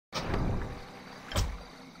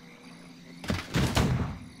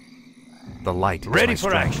The light is Ready my for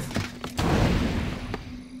strength. action.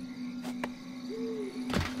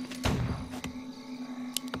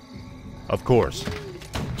 Of course.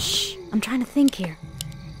 Shh, I'm trying to think here.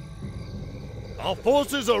 Our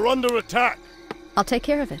forces are under attack. I'll take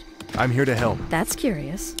care of it. I'm here to help. That's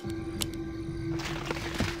curious.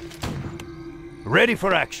 Ready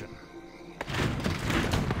for action.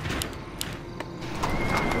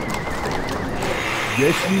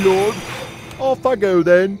 Yes, me lord. Off I go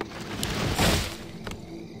then.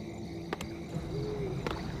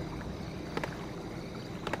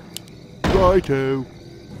 Righto.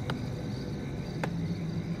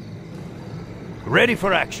 Ready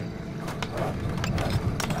for action.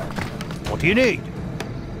 What do you need?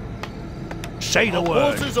 Say the word.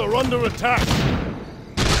 Our forces are under attack.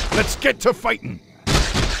 Let's get to fighting.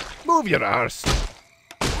 Move your arse.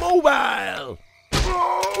 Mobile!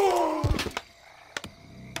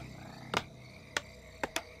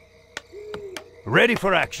 Ready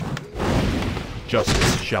for action.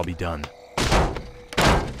 Justice shall be done.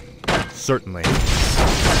 Certainly.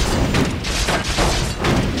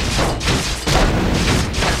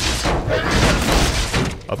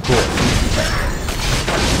 Of course.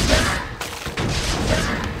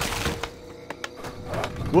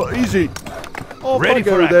 What is it? Off Ready I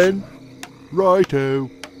go for action. then. Righto.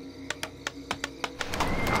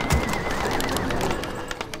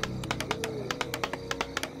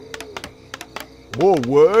 More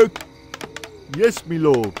work? Yes, me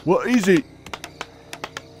lord. What is it?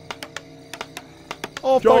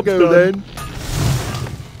 Off I Job's go done. then.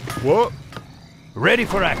 What? Ready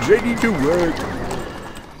for action. Ready to work.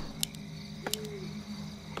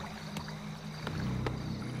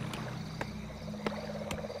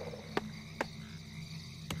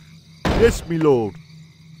 Yes, me lord.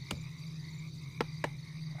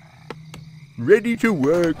 Ready to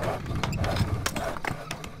work.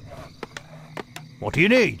 What do you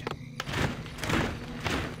need?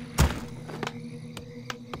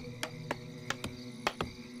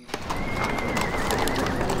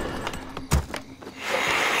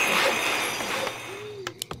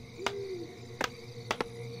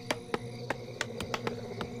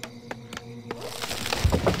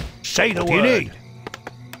 Say the word. You need?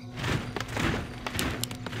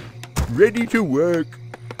 Ready to work.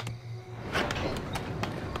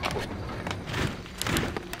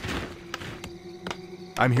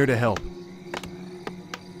 I'm here to help.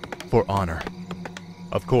 For honor.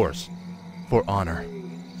 Of course. For honor.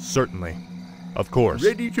 Certainly. Of course.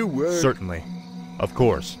 Ready to work. Certainly. Of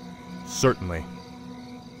course. Certainly.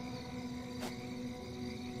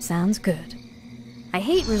 Sounds good. I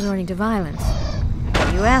hate resorting to violence.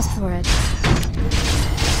 You asked for it.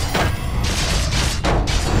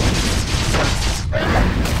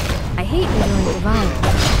 I hate resorting to violence.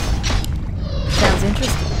 Sounds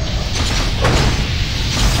interesting.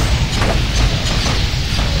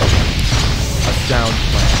 A sound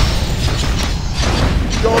plan.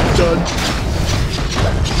 Job done.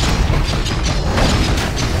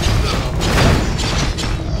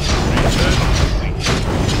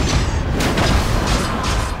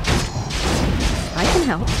 I can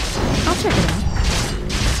help. I'll check it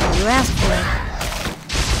out. You asked for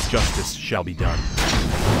it. Justice shall be done.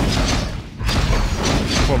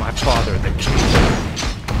 For my father, the king.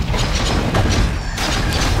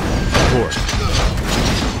 Of course.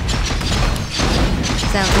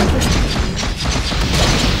 Sounds interesting.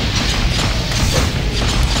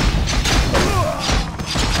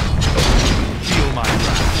 Feel my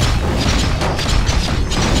wrath.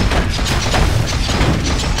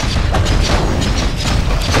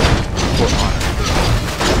 For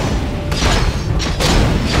honor.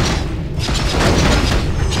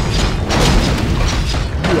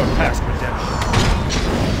 You are past redemption.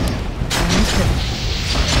 Sounds good.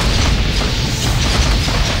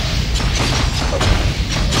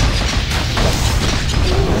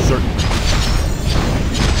 Certainly.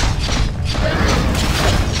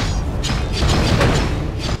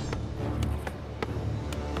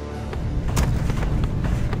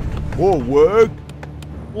 More work?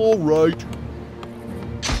 All right.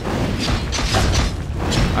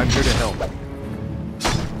 I'm here to help.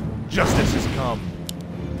 Justice has come.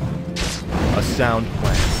 A sound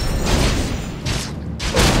plan.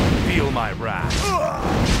 Feel my wrath.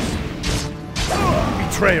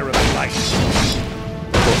 Betrayer of the light.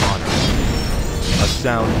 For honor. A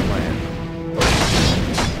sound plan.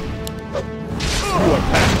 You are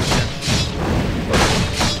past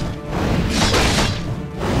redemption.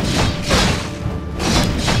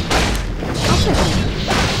 I'll check it out.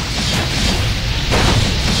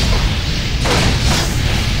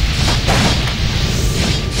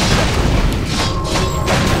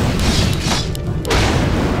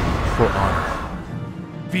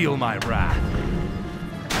 Feel my wrath.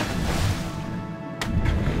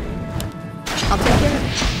 I'll take care of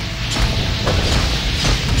it.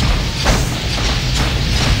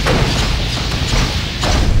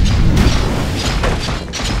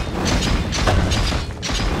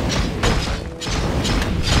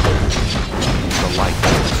 The light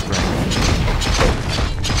has strength.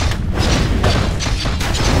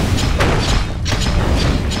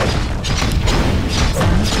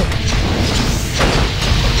 Sounds good.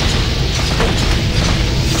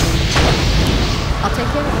 I'll take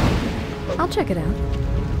care of it. I'll check it out.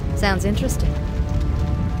 Sounds interesting.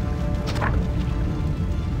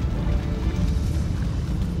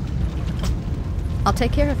 I'll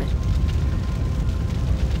take care of it.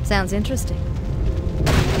 Sounds interesting.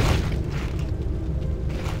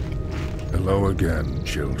 Hello again,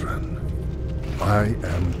 children. I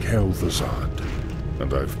am Kel'Thuzad,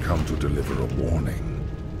 and I've come to deliver a warning.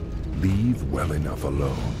 Leave well enough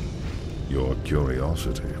alone. Your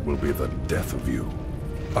curiosity will be the death of you.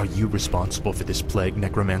 Are you responsible for this plague,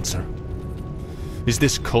 Necromancer? Is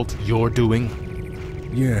this cult your doing?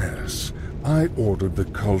 Yes, I ordered the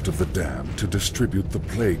Cult of the Damned to distribute the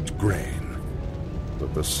plagued grain.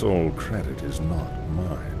 But the sole credit is not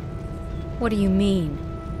mine. What do you mean?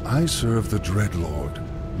 I serve the Dreadlord,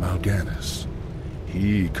 Mal'Ganis.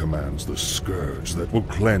 He commands the scourge that will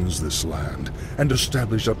cleanse this land and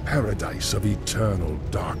establish a paradise of eternal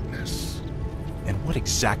darkness. And what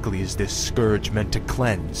exactly is this scourge meant to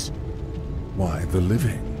cleanse? Why, the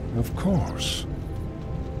living, of course.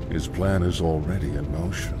 His plan is already in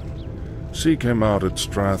motion. Seek him out at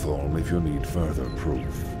Stratholme if you need further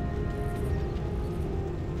proof.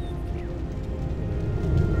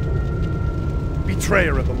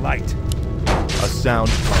 Betrayer of the light. A sound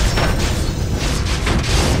plan.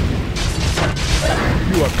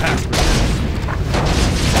 You are past resistance.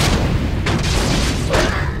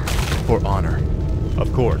 For honor.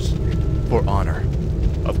 Of course. For honor.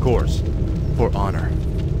 Of course. For honor.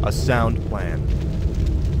 A sound plan.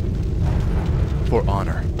 For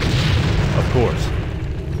honor. Of course.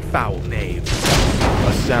 Foul knave.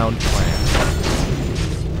 A sound plan.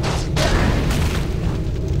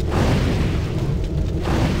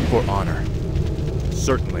 For honor.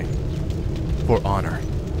 Certainly. For honor.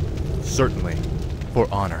 Certainly. For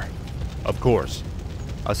honor. Of course.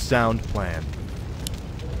 A sound plan.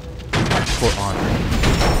 For honor.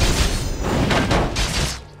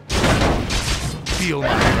 Feel my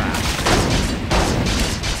wrath.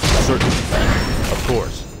 Certainly. Of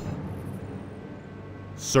course.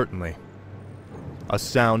 Certainly. A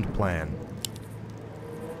sound plan.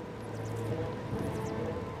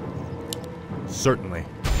 Certainly.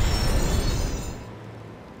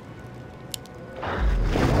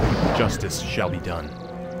 Justice shall be done.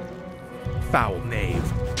 Foul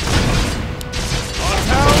knave. Our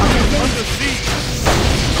town is under siege.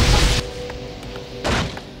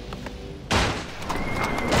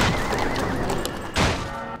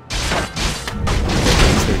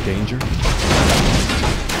 Is there danger?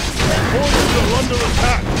 Forces are under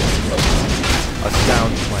attack. A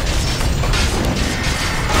sound plan.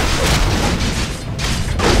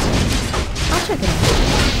 I'll check it out.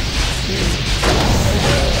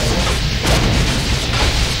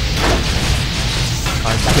 I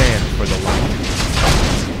stand for the light.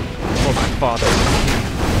 For my father.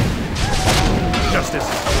 Justice is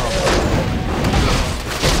come.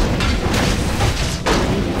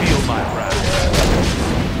 Feel my wrath.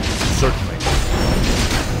 Certainly.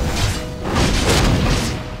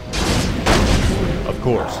 Of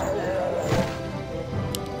course.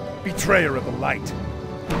 Betrayer of the light.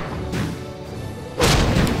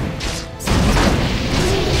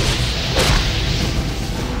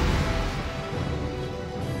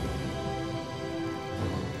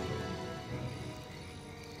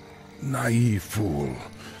 Naive fool.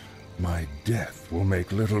 My death will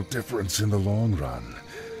make little difference in the long run.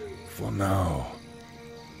 For now,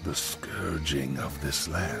 the scourging of this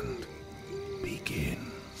land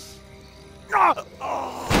begins. Ah!